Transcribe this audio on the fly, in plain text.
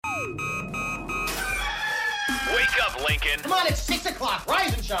up, Lincoln. Come on, it's 6 o'clock.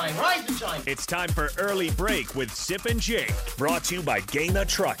 Rise and shine, rise and shine. It's time for Early Break with Sip and Jake, brought to you by Gaina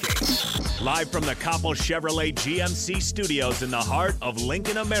Trucking. Live from the Koppel Chevrolet GMC studios in the heart of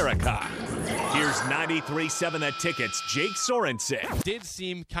Lincoln, America. Here's 93.7 The Ticket's Jake Sorensen. Did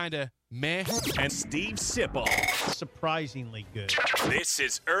seem kind of meh. And Steve Sipple. Surprisingly good. This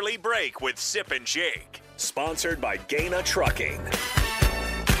is Early Break with Sip and Jake, sponsored by Gaina Trucking.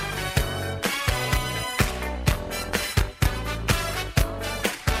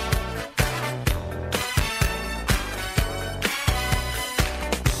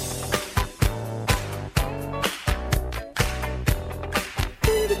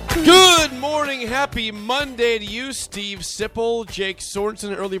 Good morning, happy Monday to you, Steve Sipple, Jake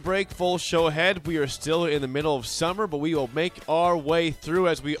Sorensen. Early break, full show ahead. We are still in the middle of summer, but we will make our way through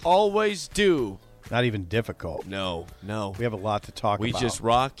as we always do. Not even difficult. No. We have a lot to talk about. We just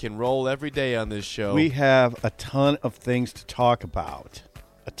rock and roll every day on this show. We have a ton of things to talk about.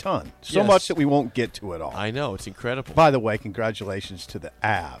 A ton. So Yes. much that we won't get to it all. I know, it's incredible. By the way, congratulations to the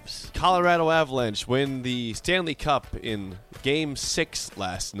Avs. Colorado Avalanche win the Stanley Cup in Game 6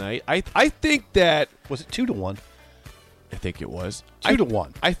 last night. I think that... Was it 2-1? I think it was.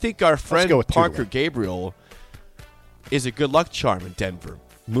 2-1. I think our friend go with Parker 2-1. Gabriel is a good luck charm in Denver.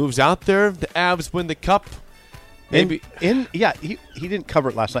 Moves out there, the Avs win the cup. Maybe He didn't cover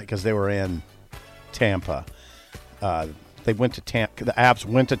it last night because they were in Tampa. They went to Tampa. The Avs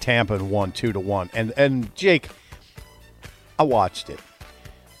went to Tampa and won 2-1. And Jake, I watched it.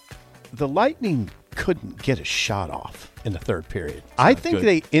 The Lightning couldn't get a shot off in the third period. I think good.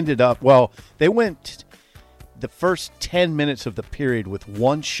 they ended up they went the first 10 minutes of the period with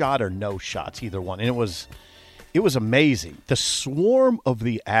one shot or no shots, either one, and it was amazing. The swarm of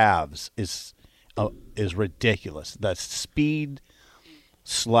the Avs is ridiculous. The speed /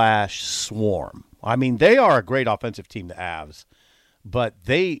 swarm. I mean, they are a great offensive team, the Avs, but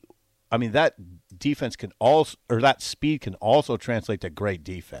that defense can also, or that speed can also translate to great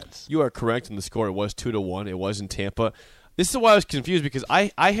defense. you are correct in the score. It was 2-1. It was in Tampa. This is why I was confused because I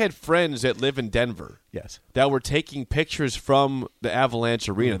had friends that live in Denver. Yes. That were taking pictures from the Avalanche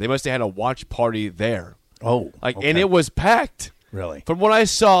arena. They must have had a watch party there. Oh, okay. And it was packed. Really? From what I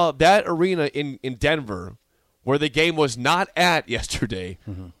saw, that arena in Denver, where the game was not at yesterday,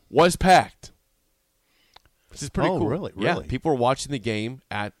 was packed. This is pretty cool. Really? Yeah, Really? people were watching the game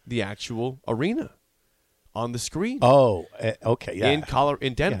at the actual arena on the screen. Oh, okay, yeah.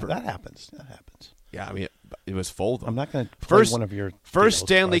 In Denver. Yeah, that happens. Yeah, I mean, it was full. Though. I'm not going to play one of your first deals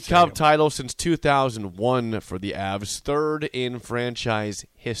Stanley by Cup saying- title since 2001 for the Avs, third in franchise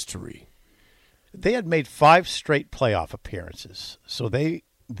history. They had made 5 straight playoff appearances, so they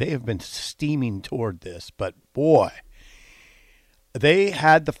have been steaming toward this. But, boy, they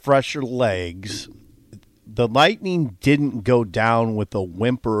had the fresher legs. The Lightning didn't go down with the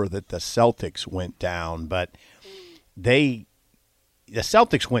whimper that the Celtics went down, but the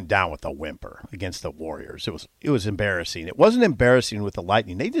Celtics went down with a whimper against the Warriors. It was embarrassing. It wasn't embarrassing with the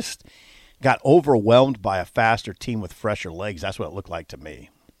Lightning. They just got overwhelmed by a faster team with fresher legs. That's what it looked like to me.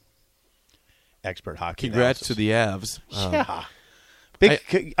 Expert hockey. Congrats analysis. to the Avs. Yeah.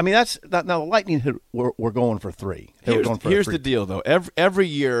 That's now the Lightning were going for 3. They were going for Here's 3. the deal, though. Every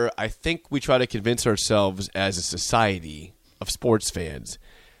year, I think we try to convince ourselves as a society of sports fans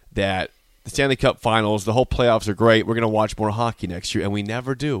that the Stanley Cup Finals, the whole playoffs are great. We're going to watch more hockey next year, and we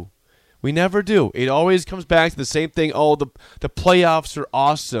never do. We never do. It always comes back to the same thing. Oh, the playoffs are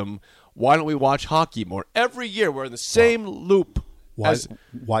awesome. Why don't we watch hockey more? Every year, we're in the same loop.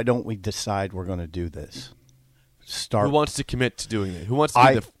 Why don't we decide we're going to do this? Who wants to commit to doing it? Who wants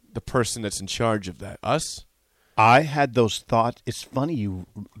to be the person that's in charge of that? Us? I had those thoughts. It's funny you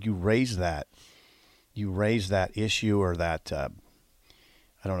raise that. You raise that issue or that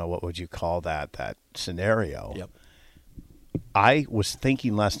I don't know, what would you call that scenario. Yep. I was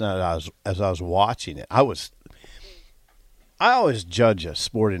thinking last night as I was watching it. I always judge a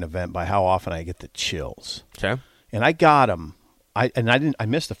sporting event by how often I get the chills. Okay. And I got them. I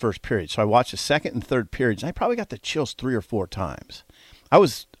missed the first period, so I watched the second and third periods. And I probably got the chills 3 or 4 times. I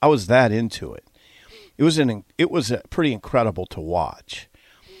was that into it. It was pretty incredible to watch,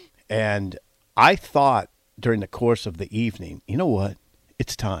 and I thought during the course of the evening, you know what?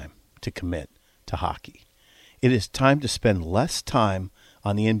 It's time to commit to hockey. It is time to spend less time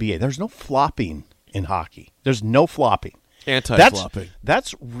on the NBA. There's no flopping in hockey. There's no flopping. Anti-flopping.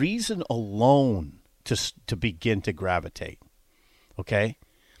 That's reason alone to begin to gravitate. Okay,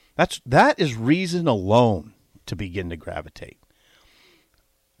 that is reason alone to begin to gravitate.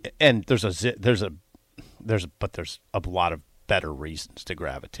 And there's a lot of better reasons to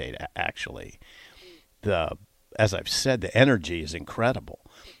gravitate. Actually, the as I've said, the energy is incredible.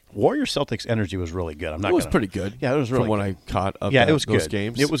 Warrior Celtics energy was really good. It was pretty good. Yeah, it was really from what good. I caught of it was those good.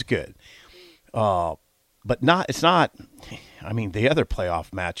 games. It was good. But it's not. I mean, the other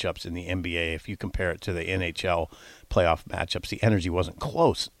playoff matchups in the NBA, if you compare it to the NHL playoff matchups, the energy wasn't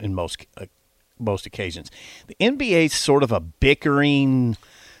close in most occasions. The NBA is sort of a bickering,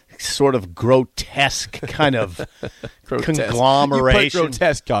 sort of grotesque kind of conglomeration. You put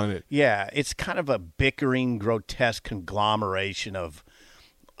grotesque on it. Yeah, it's kind of a bickering, grotesque conglomeration of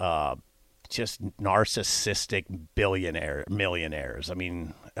just narcissistic millionaires. I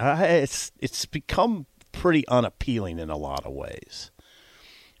mean, it's become pretty unappealing in a lot of ways.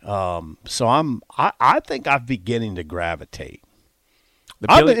 So I think I'm beginning to gravitate. The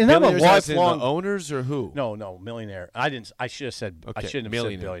billionaires lifelong as in the owners or who? No, millionaire. I should have said. Okay. I shouldn't have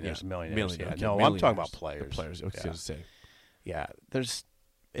said billionaires. Yeah. Millionaires. Yeah. Okay. No, millionaires. I'm talking about players. The players. I was going to say. Yeah,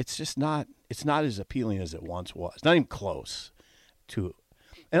 it's just not. It's not as appealing as it once was. Not even close to.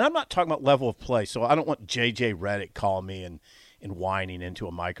 And I'm not talking about level of play. So I don't want JJ Redick calling me and whining into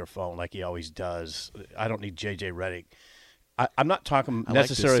a microphone like he always does. I don't need JJ Redick. I'm not talking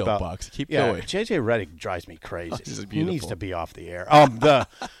necessarily like about. Box. Keep going. JJ Redick drives me crazy. This is He needs beautiful. to be off the air.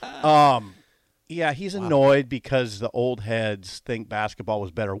 Yeah, he's annoyed because the old heads think basketball was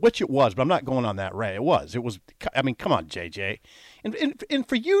better, which it was. But I'm not going on that rant. It was. I mean, come on, JJ, and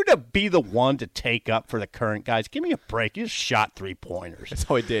for you to be the one to take up for the current guys, give me a break. You just shot 3-pointers. That's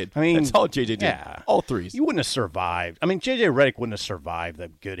all he did. I mean, that's all JJ did. Yeah, all threes. You wouldn't have survived. I mean, JJ Redick wouldn't have survived the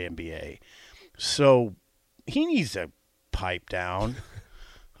good NBA. So he needs to pipe down.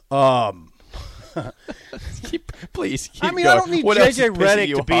 Please keep I mean, going. I don't need What else is JJ pissing Redick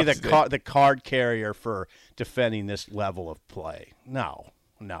you to be off today? the card carrier for defending this level of play. No.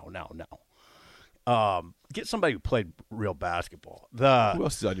 Get somebody who played real basketball. Who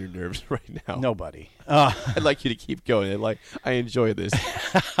else is on your nerves right now? Nobody. I'd like you to keep going. I enjoy this.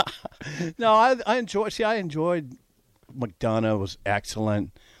 No, I enjoyed McDonough was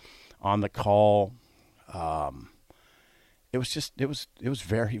excellent on the call. It was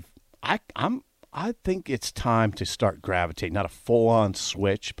very. I think it's time to start gravitating, not a full-on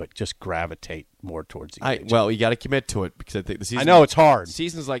switch, but just gravitate more towards the NHL. Well, you got to commit to it because I think the season. I know it's hard.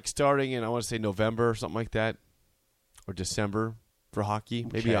 Season's starting in I want to say November or something like that, or December for hockey.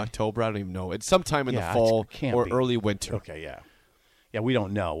 Maybe Okay. October. I don't even know. It's sometime in the Yeah, fall can't or be. early winter. Okay, yeah, we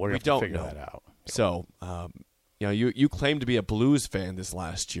don't know. We're We going to don't figure know. that out. So, you claimed to be a Blues fan this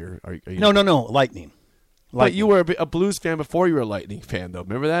last year. Are you? No, Lightning. But you were a Blues fan before you were a Lightning fan, though.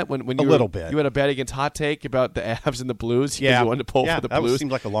 Remember that when you A little bit. You had a bet against Hot Take about the Avs and the Blues. Because Yeah. you wanted to pull Yeah, for the that Blues.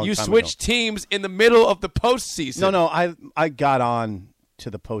 seemed like a long You time switched ago. teams in the middle of the postseason. No, I got on to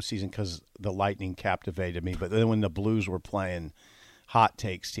the postseason because the Lightning captivated me. But then when the Blues were playing Hot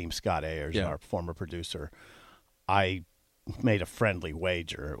Takes team, Scott Ayers, Yeah. our former producer, I made a friendly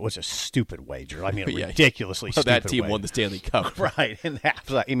wager. It was a stupid wager. I mean, a Yeah. ridiculously So stupid that team wager. won the Stanley Cup. Right. And the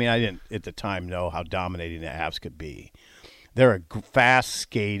Avs, I mean, I didn't at the time know how dominating the Avs could be. They're a fast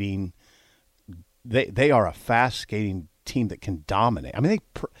skating. They are a fast skating team that can dominate. I mean,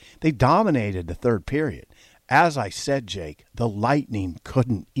 they dominated the third period. As I said, Jake, the Lightning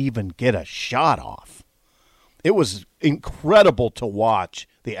couldn't even get a shot off. It was incredible to watch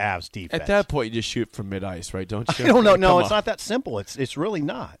the Avs defense. At that point, you just shoot from mid-ice, right? Don't you? I don't know. No, Come it's on. not that simple. It's really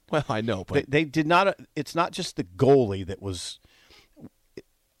not. Well, I know, but They did not. It's not just the goalie that was.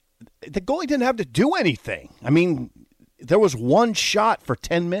 The goalie didn't have to do anything. I mean, there was one shot for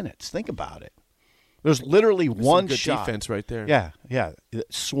 10 minutes. Think about it. There's literally one good shot. defense right there. Yeah,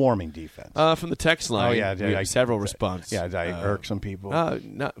 swarming defense. From the text line, Oh, yeah, we have several responses. Yeah, did I irk some people?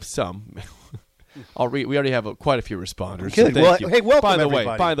 Not some. I'll read. We already have quite a few responders. Good. So thank Well, you. hey, welcome, By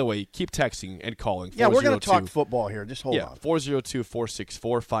everybody. the way, keep texting and calling. Yeah, we're going to 402 talk football here. Just hold on.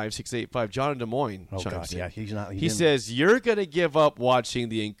 402-464-5685. John in Des Moines Oh, chimes God, in. yeah, he's not. He didn't- says, you're going to give up watching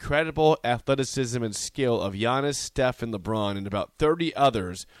the incredible athleticism and skill of Giannis, Steph, and LeBron and about 30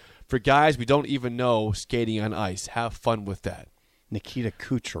 others for guys we don't even know skating on ice. Have fun with that. Nikita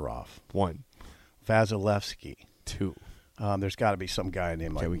Kucherov, 1, Vasilevsky. 2. There's got to be some guy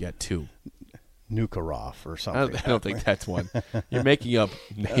named Okay, like we got 2. Nukarov or I something. don't think that's one. You're making up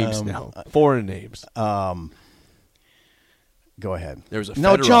names now. Foreign names. Go ahead. There was a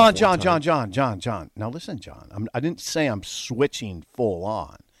no, Fedorov John. Now listen, John. I didn't say I'm switching full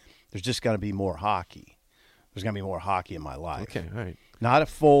on. There's just got to be more hockey. There's going to be more hockey in my life. Okay, all right. Not a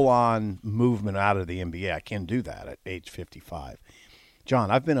full on movement out of the NBA. I can't do that at age 55. John,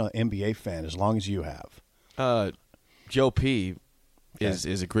 I've been an NBA fan as long as you have. Joe P.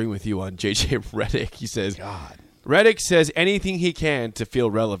 is agreeing with you on JJ Redick. He says, God. Reddick says anything he can to feel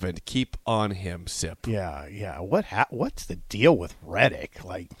relevant. Keep on him, Sip. Yeah. What's the deal with Reddick?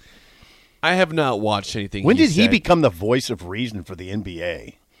 Like, I have not watched anything. When did he said. become the voice of reason for the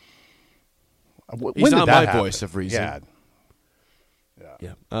NBA? When He's did not that my happen? voice of reason.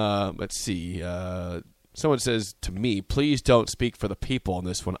 Yeah. Let's see. Someone says to me, "Please don't speak for the people on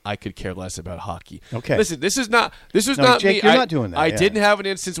this one. I could care less about hockey." Okay. Listen, this is not Jake, me. you're not doing that. I didn't have an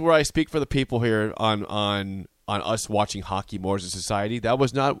instance where I speak for the people here on us watching hockey more as a society. That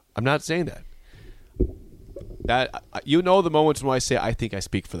was not. I'm not saying that. That you know the moments when I say I think I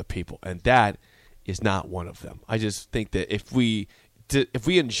speak for the people, and that is not one of them. I just think that if we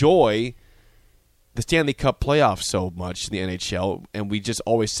enjoy the Stanley Cup playoffs so much in the NHL, and we just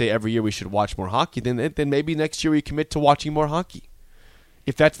always say every year we should watch more hockey, then maybe next year we commit to watching more hockey.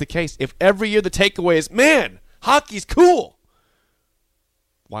 If that's the case, if every year the takeaway is, man, hockey's cool,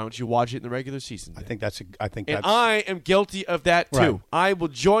 why don't you watch it in the regular season? Then? And I am guilty of that too. Right. I will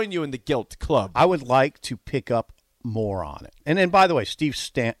join you in the guilt club. I would like to pick up more on it. And then, by the way, Steve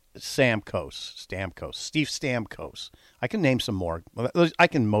Stamkos. I can name some more. I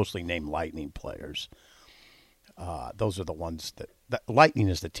can mostly name Lightning players. Those are the ones that Lightning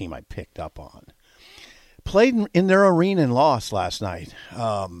is the team I picked up on. Played in their arena and lost last night.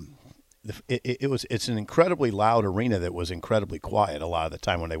 It's an incredibly loud arena that was incredibly quiet a lot of the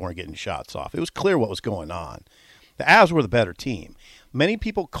time when they weren't getting shots off. It was clear what was going on. The Avs were the better team. Many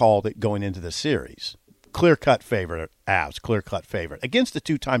people called it going into the series. Clear-cut favorite, Avs, clear-cut favorite against the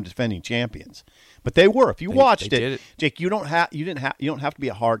two-time defending champions. But they were. If you watched it, Jake, you don't have to be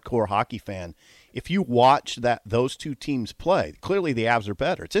a hardcore hockey fan. If you watch those two teams play, clearly the Avs are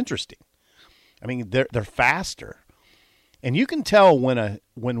better. It's interesting. I mean, they're faster. And you can tell when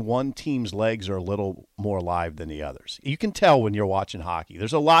one team's legs are a little more alive than the others. You can tell when you're watching hockey.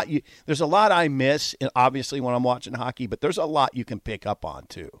 There's a lot I miss, obviously, when I'm watching hockey, but there's a lot you can pick up on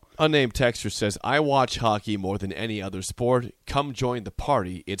too. Unnamed texter says, "I watch hockey more than any other sport. Come join the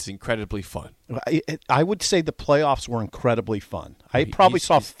party. It's incredibly fun." I would say the playoffs were incredibly fun. I probably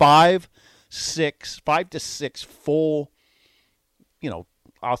saw 5 to 6 full,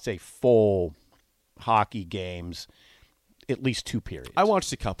 I'll say full hockey games. At least 2 periods. I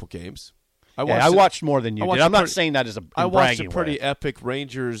watched a couple games. I watched more than you did. I'm not saying that as a I watched a pretty way. epic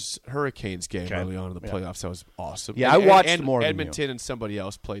Rangers-Hurricanes game early on in the playoffs. That was awesome. Yeah, I watched more than Edmonton and somebody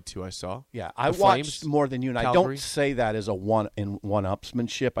else played too, I saw. Yeah, I watched more than you, and Calgary. I don't say that as a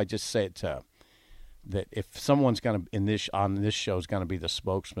one-upsmanship. I just say it that if someone's going to on this show is going to be the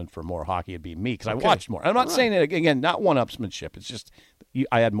spokesman for more hockey, it'd be me because I watched more. I'm not saying it again, not one-upsmanship. It's just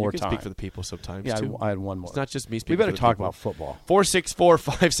I had more you can time. Speak for the people sometimes. Yeah, too. I had one more. It's not just me speaking. We better for the talk people. about football.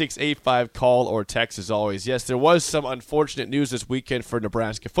 464-5685. Call or text as always. Yes, there was some unfortunate news this weekend for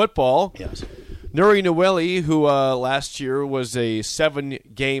Nebraska football. Yes. Nouredin Nouili, who last year was a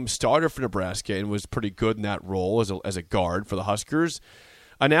 7-game starter for Nebraska and was pretty good in that role as a guard for the Huskers,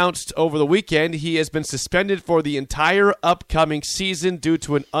 announced over the weekend he has been suspended for the entire upcoming season due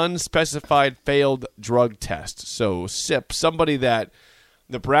to an unspecified failed drug test. So, Sip, somebody that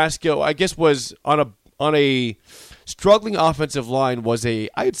Nebraska, I guess, was on a struggling offensive line, was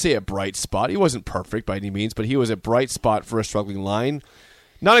I'd say a bright spot. He wasn't perfect by any means, but he was a bright spot for a struggling line.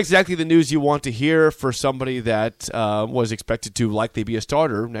 Not exactly the news you want to hear for somebody that was expected to likely be a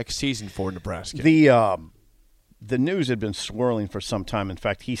starter next season for Nebraska. The news had been swirling for some time. In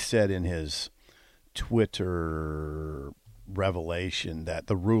fact, he said in his Twitter revelation that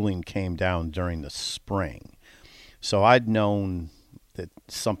the ruling came down during the spring. So I'd known that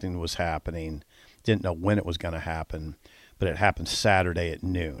something was happening, didn't know when it was going to happen, but it happened Saturday at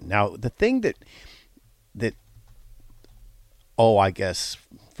noon. Now, the thing that I guess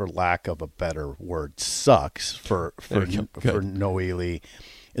for lack of a better word, sucks for Nouili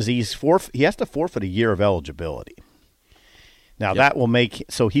is he has to forfeit a year of eligibility. Now that will make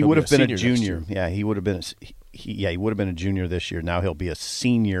he would have been a junior. Yeah, he would have been he would have been a junior this year. Now he'll be a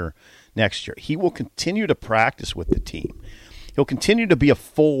senior next year. He will continue to practice with the team. He'll continue to be a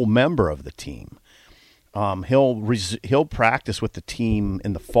full member of the team. He'll practice with the team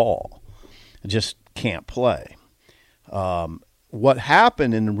in the fall. Just can't play. What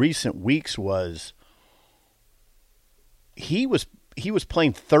happened in recent weeks was he was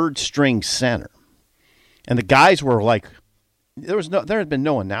playing third string center, and the guys were like, there had been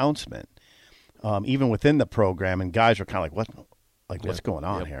no announcement, even within the program, and guys were kind of like, what's going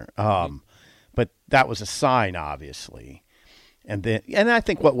on here? But that was a sign, obviously, and I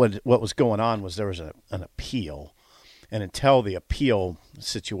think what was going on was there was an appeal, and until the appeal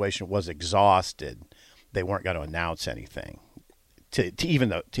situation was exhausted, they weren't going to announce anything to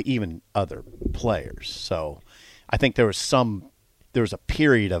even other players. So I think there was a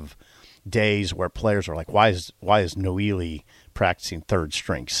period of days where players are like, why is Nouili practicing third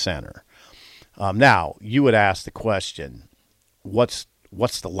string center? Now you would ask the question, what's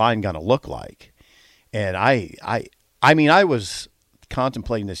the line going to look like? And I mean, I was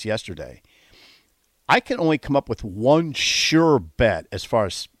contemplating this yesterday. I can only come up with one sure bet as far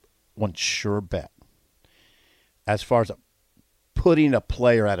as putting a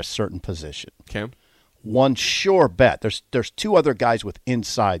player at a certain position. Okay. One sure bet. There's two other guys with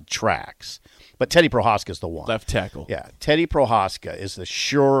inside tracks, but Teddy Prohaska is the one. Left tackle. Yeah, Teddy Prohaska is the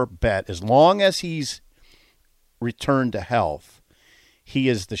sure bet. As long as he's returned to health, he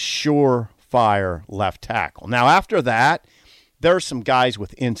is the surefire left tackle. Now, after that, there are some guys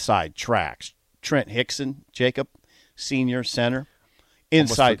with inside tracks. Trent Hickson, Jacob, senior center.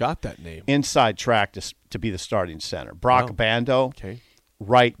 Almost forgot that name. Inside track to be the starting center. Brock Bando, okay.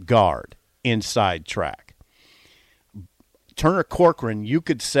 Right guard, inside track. Turner Corcoran, you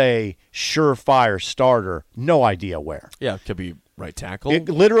could say surefire starter, no idea where. Yeah, it could be right tackle. It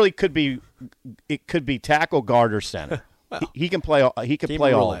literally could be tackle, guard, or center. Well, he can play. He could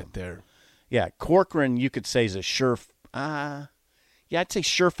play all of them. There. Yeah, Corcoran, you could say is a I'd say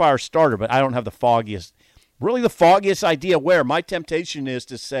surefire starter, but I don't have the foggiest idea where. My temptation is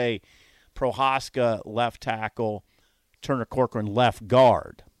to say Prohaska left tackle, Turner Corcoran left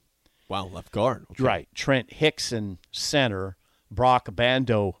guard. Wow, left guard. Okay. Right. Trent Hickson center, Brock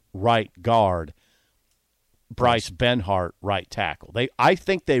Bando right guard, Bryce Benhart right tackle. I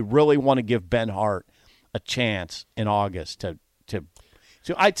think they really want to give Benhart a chance in August to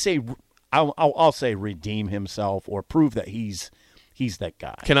I'd say I'll say redeem himself or prove that he's that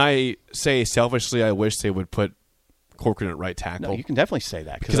guy. Can I say selfishly I wish they would put Corcoran at right tackle? No, you can definitely say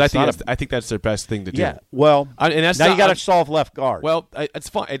that because I think that's their best thing to do. Yeah. Well, and that's now you got to solve left guard. Well, it's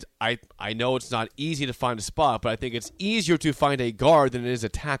fine. I know it's not easy to find a spot, but I think it's easier to find a guard than it is a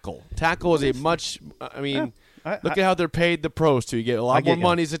tackle. Tackle is a much. I mean, look at how they're paid the pros too. You get a lot more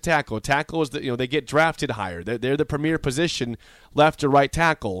money as a tackle. Tackle is they get drafted higher. They're the premier position, left or right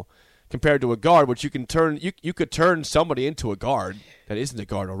tackle, compared to a guard, which you can turn. You could turn somebody into a guard that isn't a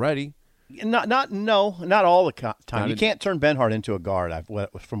guard already. Not all the time. You can't turn Benhart into a guard.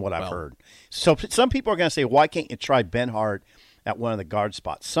 From what I've heard. So some people are going to say, why can't you try Benhart at one of the guard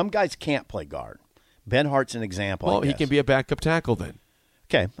spots? Some guys can't play guard. Benhart's an example. Well, he can be a backup tackle then.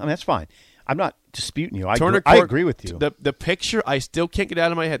 Okay, I mean that's fine. I'm not disputing you. I agree with you. The picture I still can't get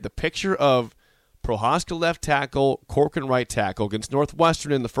out of my head. The picture of Prohaska left tackle, Corcoran right tackle against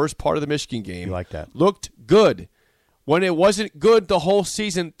Northwestern in the first part of the Michigan game. You like that? Looked good. When it wasn't good the whole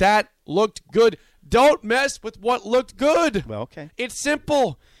season, that looked good. Don't mess with what looked good. Well, okay. It's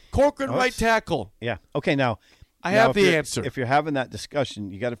simple. Corcoran right tackle. Yeah. Okay, now I have the answer. If you're having that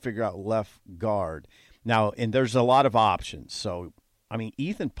discussion, you got to figure out left guard. Now, and there's a lot of options. So, I mean,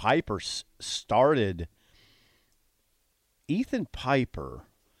 Ethan Piper started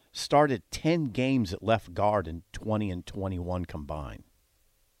 10 games at left guard in 20 and 21 combined.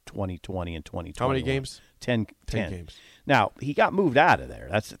 2020 and 2021. How many games? 10 games. Now, he got moved out of there.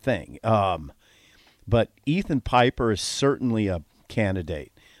 That's the thing. But Ethan Piper is certainly a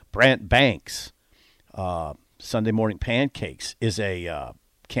candidate. Brant Banks, Sunday Morning Pancakes, is a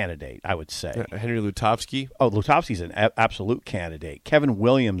candidate, I would say. Henry Lutovsky? Oh, Lutovsky's an absolute candidate. Kevin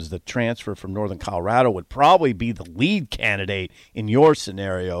Williams, the transfer from Northern Colorado, would probably be the lead candidate in your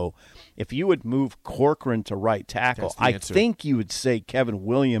scenario. If you would move Corcoran to right tackle, I think you would say Kevin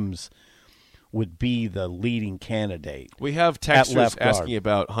Williams would be the leading candidate. We have texters asking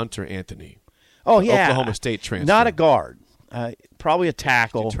about Hunter Anthony. Oh, yeah. Oklahoma State transfer. Not a guard. Probably a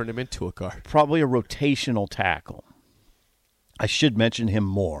tackle. You turned him into a guard. Probably a rotational tackle. I should mention him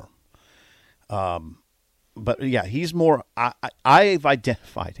more. But, yeah, he's more I've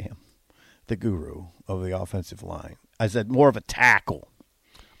identified him, the guru of the offensive line, as more of a tackle.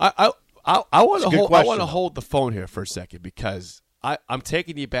 I want to hold the phone here for a second because I'm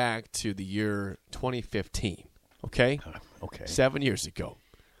taking you back to the year 2015, okay? Okay. 7 years ago.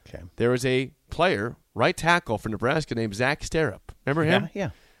 Okay. There was a player, right tackle for Nebraska named Zach Sterup. Remember him?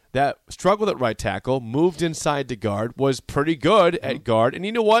 Yeah. That struggled at right tackle, moved inside to guard, was pretty good at guard, and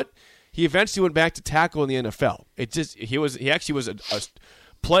you know what? He eventually went back to tackle in the NFL. He actually was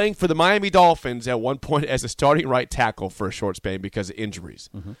playing for the Miami Dolphins at one point as a starting right tackle for a short span because of injuries.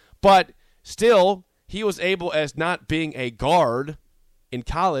 Mm-hmm. But still, he was able, as not being a guard in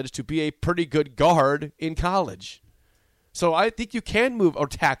college, to be a pretty good guard in college. So I think you can move or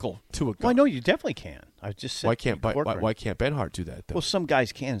tackle to a guard. Well, I know you definitely can. I just said why can't Benhart do that though? Well, some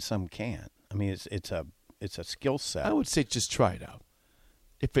guys can, some can't. I mean, it's a skill set. I would say just try it out.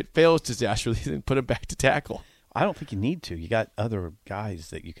 If it fails disastrously, then put him back to tackle. I don't think you need to. You got other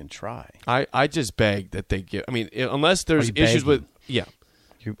guys that you can try. I just beg that they give. I mean, unless there's Are you issues with begging?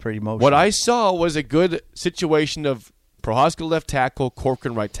 You're pretty emotional. What I saw was a good situation of Prohaska left tackle,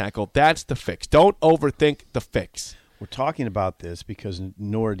 Corcoran right tackle. That's the fix. Don't overthink the fix. We're talking about this because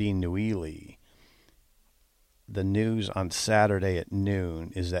Nouredin Nouili, the news on Saturday at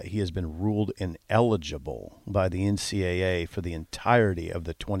noon is that he has been ruled ineligible by the NCAA for the entirety of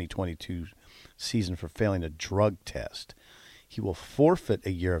the 2022 season for failing a drug test. He will forfeit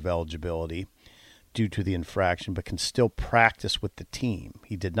a year of eligibility due to the infraction, but can still practice with the team.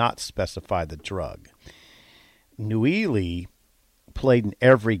 He did not specify the drug. Nouili played in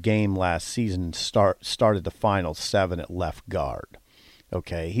every game last season and started the final 7 at left guard.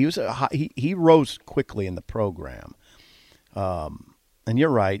 Okay, he rose quickly in the program, and you're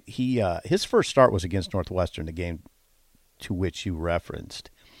right. His first start was against Northwestern, the game to which you referenced.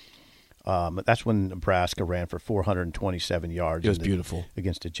 That's when Nebraska ran for 427 yards. It was beautiful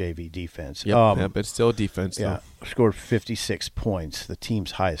against a JV defense. Yep, but still a defense. Yeah, scored 56 points, the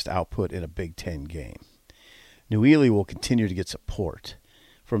team's highest output in a Big Ten game. Nouili will continue to get support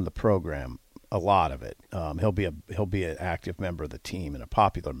from the program. A lot of it. He'll be an active member of the team and a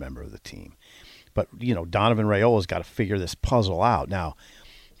popular member of the team. But Donovan Raiola's got to figure this puzzle out. Now,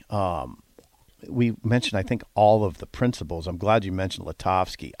 we mentioned I think all of the principals. I'm glad you mentioned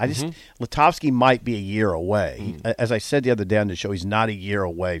Latovsky. Latovsky might be a year away. As I said the other day on the show, he's not a year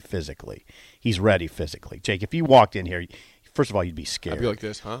away physically. He's ready physically. Jake, if you walked in here, first of all, you'd be scared. I'd be like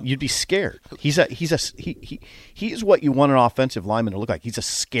this, huh? You'd be scared. He is what you want an offensive lineman to look like. He's a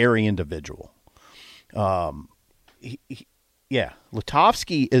scary individual. Latovsky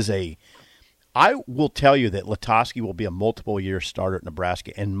is I will tell you that Latovsky will be a multiple year starter at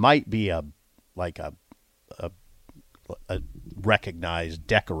Nebraska and might be a recognized,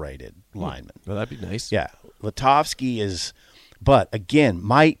 decorated lineman. Well, that'd be nice. Yeah. Latovsky but again,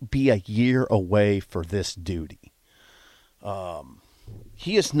 might be a year away for this duty.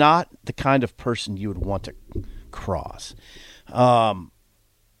 He is not the kind of person you would want to cross.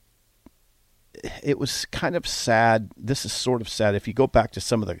 It was kind of sad. This is sort of sad. If you go back to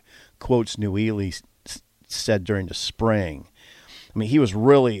some of the quotes Nouili said during the spring, I mean, he was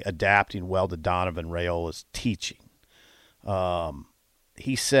really adapting well to Donovan Raiola's teaching.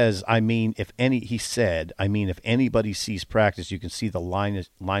 He says, if anybody sees practice, you can see the line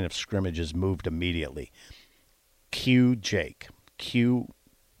of scrimmages moved immediately. Cue Jake. Cue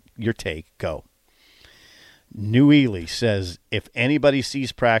your take. Go. Nouili says, if anybody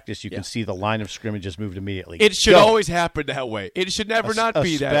sees practice, you can see the line of scrimmages moved immediately. It should always happen that way. It should never not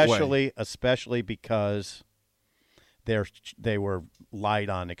be that way. Especially because they were light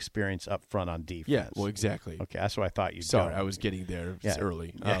on experience up front on defense. Yeah, well, exactly. Okay, that's what I thought you'd Sorry, go. I was getting there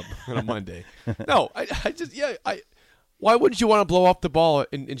early Yeah. on a Monday. No, why wouldn't you want to blow off the ball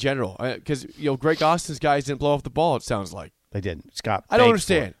in general? Because Greg Austin's guys didn't blow off the ball, it sounds like. They didn't. Scott I don't begged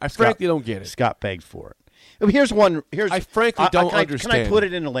understand. for it. Frankly don't get it. Scott begged for it. Here's one. I frankly don't understand. Can I put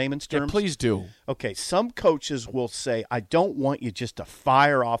it into layman's terms? Yeah, please do. Okay, some coaches will say, I don't want you just to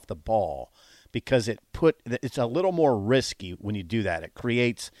fire off the ball because it's a little more risky when you do that. It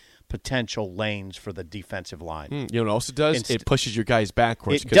creates potential lanes for the defensive line. You know what it also does? It pushes your guys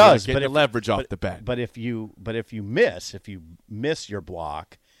backwards. It does, but leverage off the bat. But if you miss your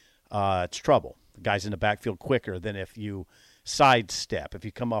block, it's trouble. The guy's in the backfield quicker than if you sidestep, if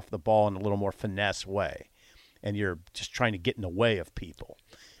you come off the ball in a little more finesse way, and you're just trying to get in the way of people.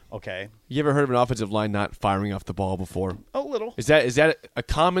 Okay. You ever heard of an offensive line not firing off the ball before? A little. Is that a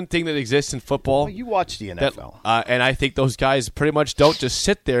common thing that exists in football? Well, you watch the NFL. And I think those guys pretty much don't just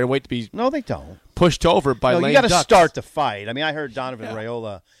sit there and wait to be No, they don't. pushed over by lame you got to ducks. start the fight. I mean, I heard Donovan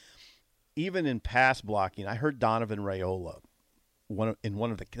Raiola, even in pass blocking, I heard Donovan Raiola in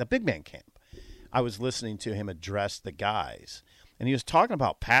one of the big man camp. I was listening to him address the guys, and he was talking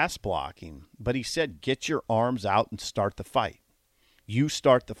about pass blocking, but he said, get your arms out and start the fight. You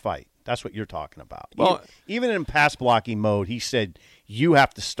start the fight. That's what you're talking about. Well, even in pass blocking mode, he said, you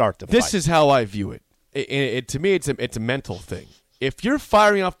have to start the fight. This is how I view it. To me, it's a mental thing. If you're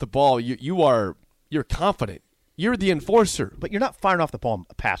firing off the ball, you're confident. You're the enforcer. But you're not firing off the ball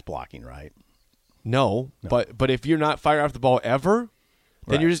pass blocking, right? No. But if you're not firing off the ball ever,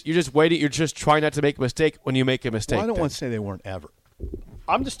 then Right. you're just waiting. You're just trying not to make a mistake when you make a mistake. Well, I don't want to say they weren't ever.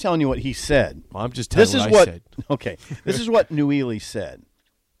 I'm just telling you what he said. Well, I'm just telling you what I said. Okay, this is what Nouili said.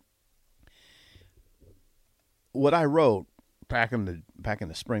 What I wrote back in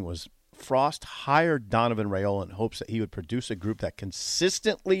the spring was Frost hired Donovan Raiola in hopes that he would produce a group that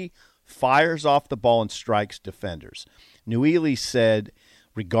consistently fires off the ball and strikes defenders. Nouili said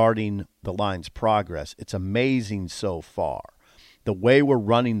regarding the line's progress. It's amazing so far. The way we're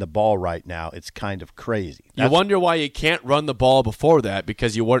running the ball right now, it's kind of crazy. You wonder why you can't run the ball before that,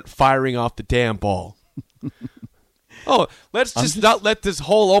 because you weren't firing off the damn ball. Oh, let's just not let this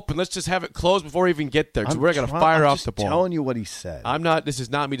hole open. Let's just have it closed before we even get there, because we're going to fire off the ball. I'm telling you what he said. This is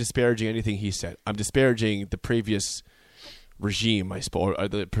not me disparaging anything he said. I'm disparaging the previous regime, I suppose, or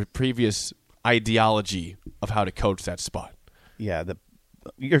the previous ideology of how to coach that spot. Yeah,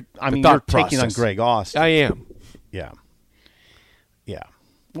 you're taking on Greg Austin. I am. Yeah. Yeah.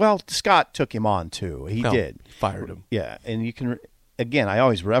 Well, Scott took him on too. He did. Fired him. Yeah, and you can again, I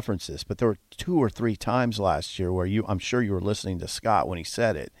always reference this, but there were 2 or 3 times last year where I'm sure you were listening to Scott when he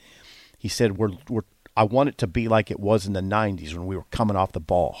said it. He said I want it to be like it was in the 90s when we were coming off the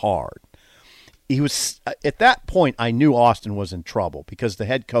ball hard. He was at that point I knew Austin was in trouble because the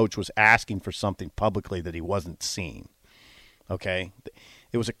head coach was asking for something publicly that he wasn't seeing. Okay?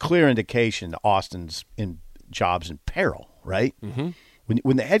 It was a clear indication that Austin's job's in peril, right? Mm-hmm.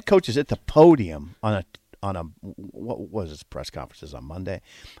 When the head coach is at the podium on a what was his press conferences on Monday?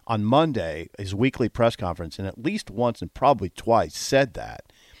 On Monday, his weekly press conference, and at least once and probably twice said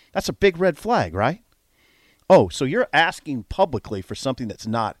that. That's a big red flag, right? Oh, so you're asking publicly for something that's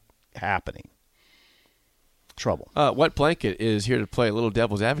not happening. Trouble. Wet Blanket is here to play a little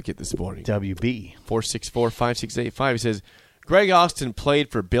devil's advocate this morning. WB. 464-5685. He says, Greg Austin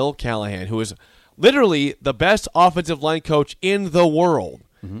played for Bill Callahan, who is literally the best offensive line coach in the world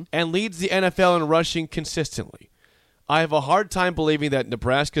and leads the NFL in rushing consistently. I have a hard time believing that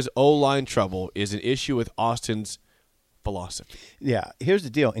Nebraska's O-line trouble is an issue with Austin's philosophy. Yeah, here's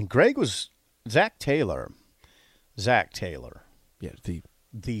the deal. And Greg was Zach Taylor. Yeah,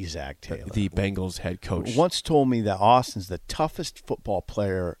 the Zach Taylor. The Bengals head coach. Once told me that Austin's the toughest football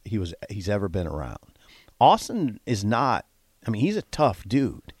player he's ever been around. Austin is not, he's a tough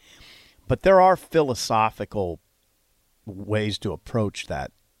dude. But there are philosophical ways to approach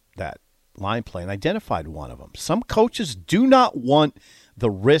that line play, and identified one of them. Some coaches do not want the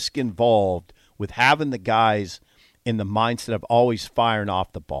risk involved with having the guys in the mindset of always firing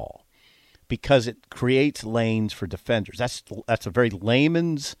off the ball because it creates lanes for defenders. That's a very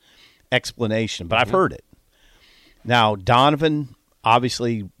layman's explanation, but I've heard it. Now, Donovan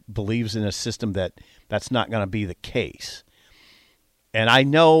obviously believes in a system that's not going to be the case. And I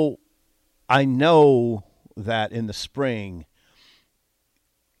know that in the spring,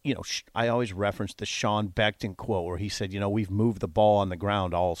 I always reference the Sean Beckton quote where he said, we've moved the ball on the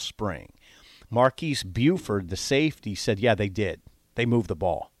ground all spring. Marquise Buford, the safety, said, yeah, they did. They moved the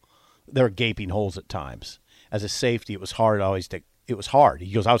ball. There were gaping holes at times. As a safety, it was hard it was hard.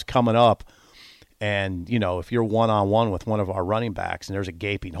 He goes, I was coming up, and, if you're one-on-one with one of our running backs and there's a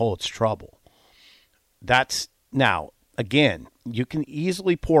gaping hole, it's trouble. Now, again, you can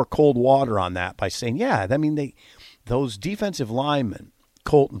easily pour cold water on that by saying, those defensive linemen,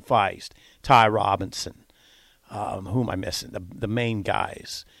 Colton Feist, Ty Robinson, who am I missing? The main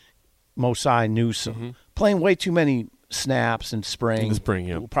guys, Mosai Newsom, playing way too many snaps in spring. In the spring,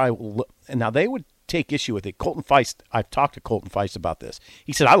 yeah. And now they would take issue with it. Colton Feist, I've talked to Colton Feist about this.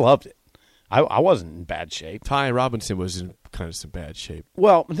 He said, I loved it. I wasn't in bad shape. Ty Robinson was in kind of some bad shape.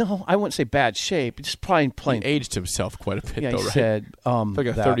 Well, no, I wouldn't say bad shape. Just probably playing. He aged himself quite a bit, yeah, though, he right? Said, like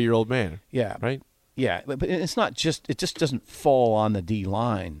a 30-year-old man. Yeah. Right? Yeah, but it's not just – it just doesn't fall on the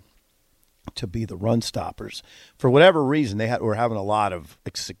D-line to be the run stoppers. For whatever reason, were having a lot of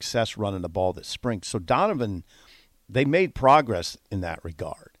success running the ball this spring. So Donovan, they made progress in that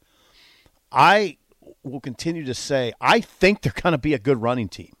regard. I will continue to say I think they're going to be a good running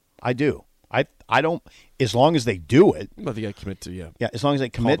team. I do. I don't – as long as they do it. Well, they got to commit to, yeah. Yeah, as long as they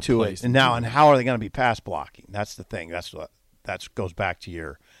commit to it. And how are they going to be pass blocking? That's the thing. That goes back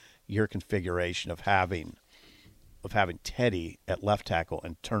to your configuration of having Teddy at left tackle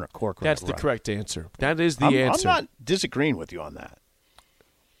and Turner Corcoran. That's the correct answer. That is the answer. I'm not disagreeing with you on that.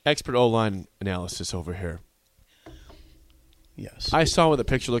 Expert O-line analysis over here. Yes. I saw where the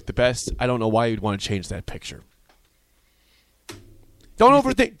picture looked the best. I don't know why you'd want to change that picture. Don't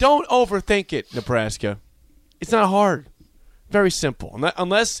overthink it, Nebraska. It's not hard. Very simple.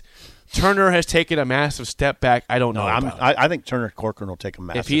 Unless Turner has taken a massive step back, I don't know. I think Turner Corcoran will take a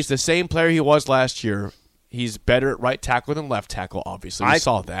massive. If he's the same player he was last year, he's better at right tackle than left tackle, obviously. We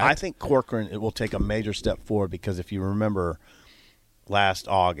saw that. I think Corcoran will take a major step forward because if you remember last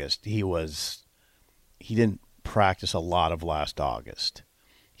August, he didn't practice a lot of last August.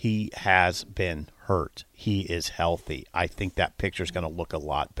 He has been hurt. He is healthy. I think that picture is going to look a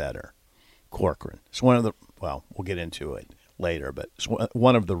lot better. Corcoran. It's one of the – well, we'll get into it later, but it's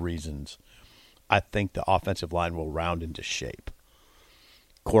one of the reasons I think the offensive line will round into shape.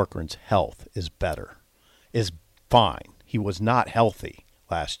 Corcoran's health is better, is fine. He was not healthy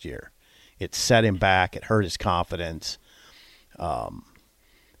last year. It set him back. It hurt his confidence.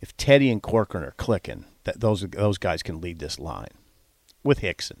 If Teddy and Corcoran are clicking, those guys can lead this line with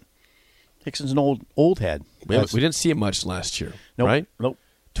Hickson. Hickson's an old head. We didn't see him much last year, Nope, right? Nope.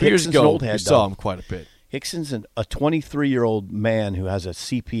 2 years Hickson's an ago, old head, we saw though. him quite a bit. Hickson's a 23-year-old man who has a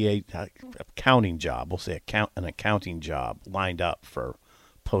CPA accounting job. We'll say an accounting job lined up for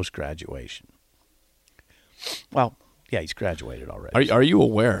post-graduation. Well, yeah, he's graduated already. Are you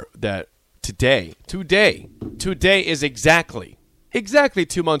aware that today is exactly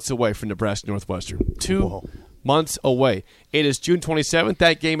 2 months away from Nebraska Northwestern? 2 months away. It is June 27th.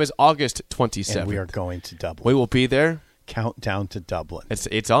 That game is August 27th. And we are going to Dublin. We will be there. Countdown to Dublin.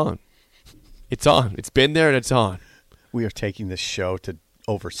 It's on. It's on. It's been there and it's on. We are taking this show to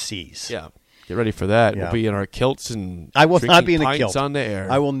overseas. Yeah. Get ready for that. Yeah. We'll be in our kilts and I will not be in a pints kilt. on the air.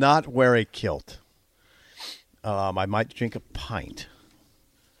 I will not wear a kilt. I might drink a pint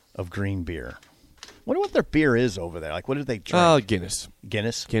of green beer. Wonder what their beer is over there. Like, what do they drink? Guinness.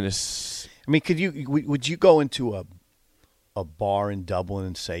 Guinness. I mean, would you go into a bar in Dublin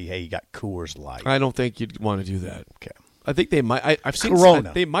and say, "Hey, you got Coors Light"? I don't think you'd want to do that. Okay. I think they might. I've seen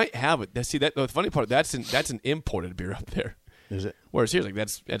Corona. They might have it. See, the funny part, that's an imported beer up there. Is it Whereas here's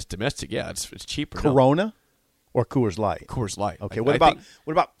that's domestic. Yeah, it's cheaper. Corona or Coors Light? Coors Light. Okay. What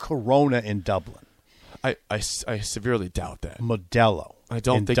about Corona in Dublin? I severely doubt that. Modelo. I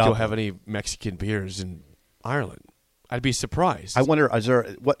don't in think Dublin. you'll have any Mexican beers in Ireland. I'd be surprised. I wonder,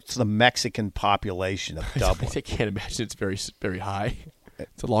 what's the Mexican population of Dublin? I can't imagine it's very, very high.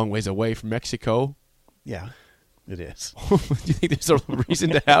 It's a long ways away from Mexico. Yeah, it is. Do you think there's a reason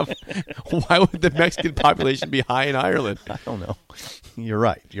to have? Why would the Mexican population be high in Ireland? I don't know. You're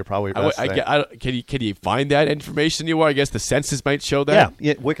right. You're probably right. Can you find that information anywhere? I guess the census might show that.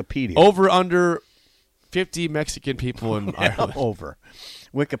 Yeah, Wikipedia. Over under 50 Mexican people in Ireland. Over.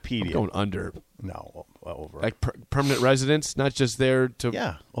 Wikipedia. I'm going under. No, over. Like permanent residents, not just there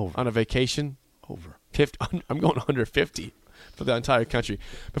over. on a vacation. Over. 50, I'm going under 50 for the entire country.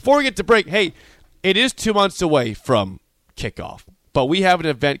 Before we get to break, hey, it is 2 months away from kickoff, but we have an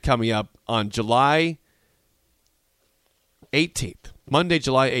event coming up on July 18th, Monday,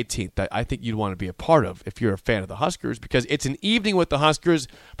 July 18th, that I think you'd want to be a part of if you're a fan of the Huskers, because it's an evening with the Huskers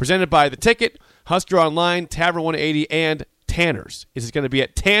presented by The Ticket, Husker Online, Tavern 180, and Tanner's. This is going to be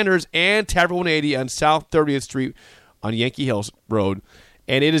at Tanner's and Tavern 180 on South 30th Street on Yankee Hills Road,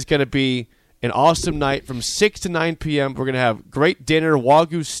 and it is going to be an awesome night from 6 to 9 p.m. We're going to have great dinner,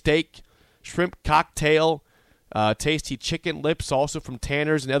 Wagyu steak, shrimp cocktail, tasty chicken lips also from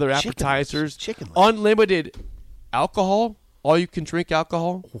Tanner's and other appetizers. Chicken lips. Unlimited alcohol, all you can drink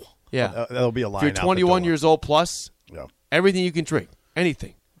alcohol. Yeah. That'll be a line If you're 21 years old plus, everything you can drink,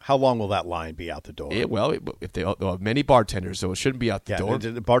 anything. How long will that line be out the door? If they'll have many bartenders, so it shouldn't be out the door.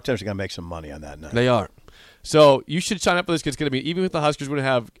 The bartenders are going to make some money on that night. They are. So you should sign up for this because it's going to be, even with the Huskers, we're going to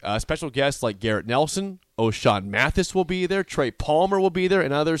have special guests like Garrett Nelson, O'Shawn Mathis will be there, Trey Palmer will be there,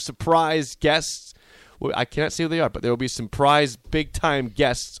 and other surprise guests. I cannot say who they are, but there will be some prize big-time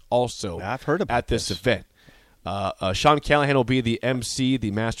guests also I've heard about at this event. Sean Callahan will be the MC,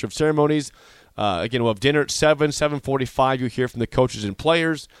 the Master of Ceremonies. Again, we'll have dinner at 7:45. You'll hear from the coaches and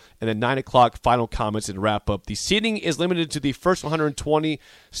players. And then 9 o'clock, final comments and wrap-up. The seating is limited to the first 120.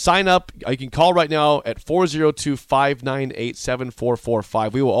 Sign up. You can call right now at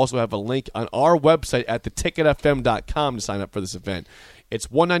 402-598-7445. We will also have a link on our website at theticketfm.com to sign up for this event. It's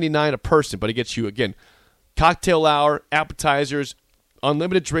 $199 a person, but it gets you, again, cocktail hour, appetizers,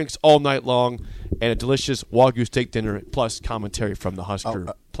 unlimited drinks all night long, and a delicious Wagyu steak dinner, plus commentary from the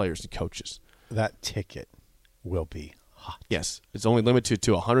Husker players and coaches. That ticket will be hot. Yes, it's only limited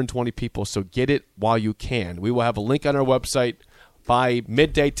to 120 people, so get it while you can. We will have a link on our website by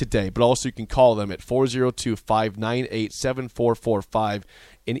midday today, but also you can call them at 402-598-7445.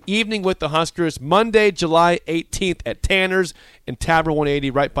 An evening with the Huskers, Monday, July 18th at Tanner's and Tavern 180,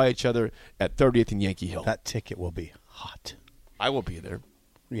 right by each other at 30th and Yankee Hill. That ticket will be hot. I will be there.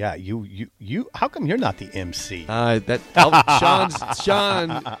 Yeah, you. How come you're not the MC?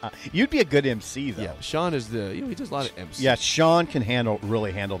 Sean. You'd be a good MC though. Yeah, Sean is he does a lot of MC. Yeah, Sean can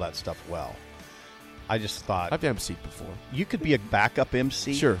really handle that stuff well. I just thought I've MC'd before. You could be a backup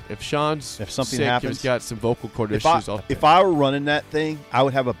MC. Sure, if something something happens, he's got some vocal cord issues. If I were running that thing, I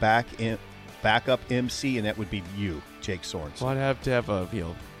would have a backup MC, and that would be you, Jake Sorensen. Well, I'd have to have a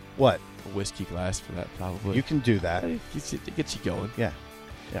what? A whiskey glass for that, probably. You can do that. It gets you going. Yeah.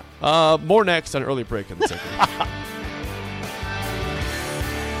 More next on Early Break on the second.